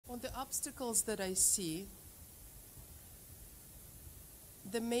On the obstacles that I see,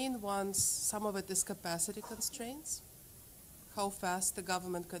 the main ones, some of it is capacity constraints, how fast the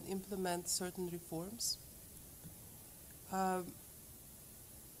government can implement certain reforms.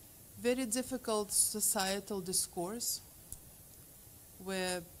 Very difficult societal discourse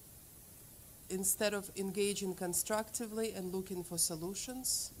where instead of engaging constructively and looking for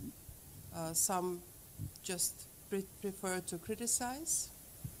solutions, some just prefer to criticize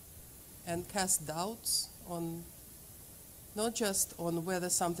and cast doubts on not just on whether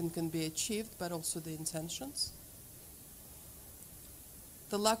something can be achieved, but also the intentions.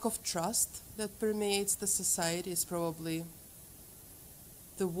 The lack of trust that permeates the society is probably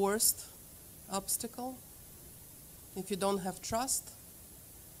the worst obstacle. If you don't have trust,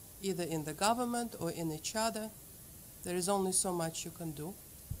 either in the government or in each other, there is only so much you can do.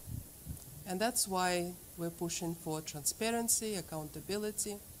 And that's why we're pushing for transparency,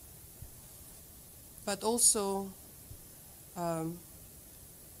 accountability, but also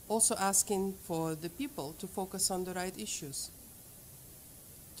asking for the people to focus on the right issues,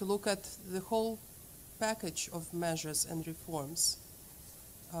 to look at the whole package of measures and reforms,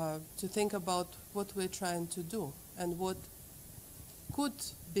 to think about what we're trying to do and what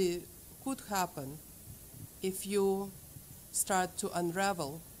could happen if you start to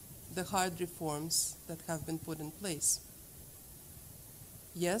unravel the hard reforms that have been put in place.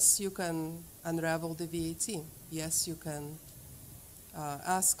 Yes, you can unravel the VAT. Yes, you can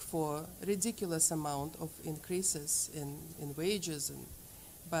ask for ridiculous amount of increases in wages,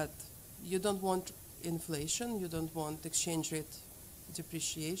 but you don't want inflation, you don't want exchange rate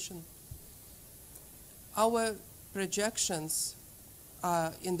depreciation. Our projections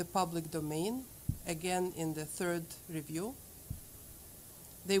are in the public domain, again in the third review.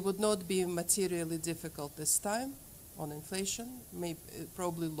 They would not be materially difficult this time on inflation,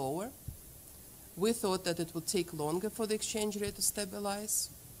 probably lower. We thought that it would take longer for the exchange rate to stabilize.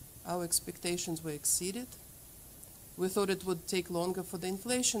 Our expectations were exceeded. We thought it would take longer for the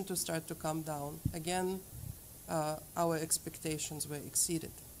inflation to start to come down. Again, our expectations were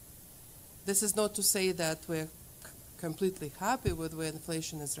exceeded. This is not to say that we're completely happy with where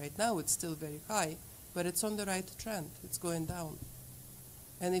inflation is right now. It's still very high, but it's on the right trend. It's going down.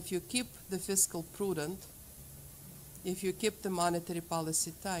 And if you keep the fiscal prudent, if you keep the monetary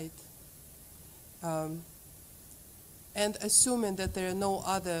policy tight, and assuming that there are no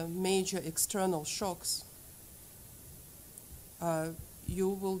other major external shocks, you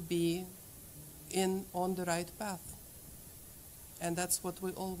will be on the right path. And that's what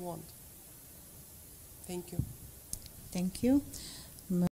we all want. Thank you. Thank you.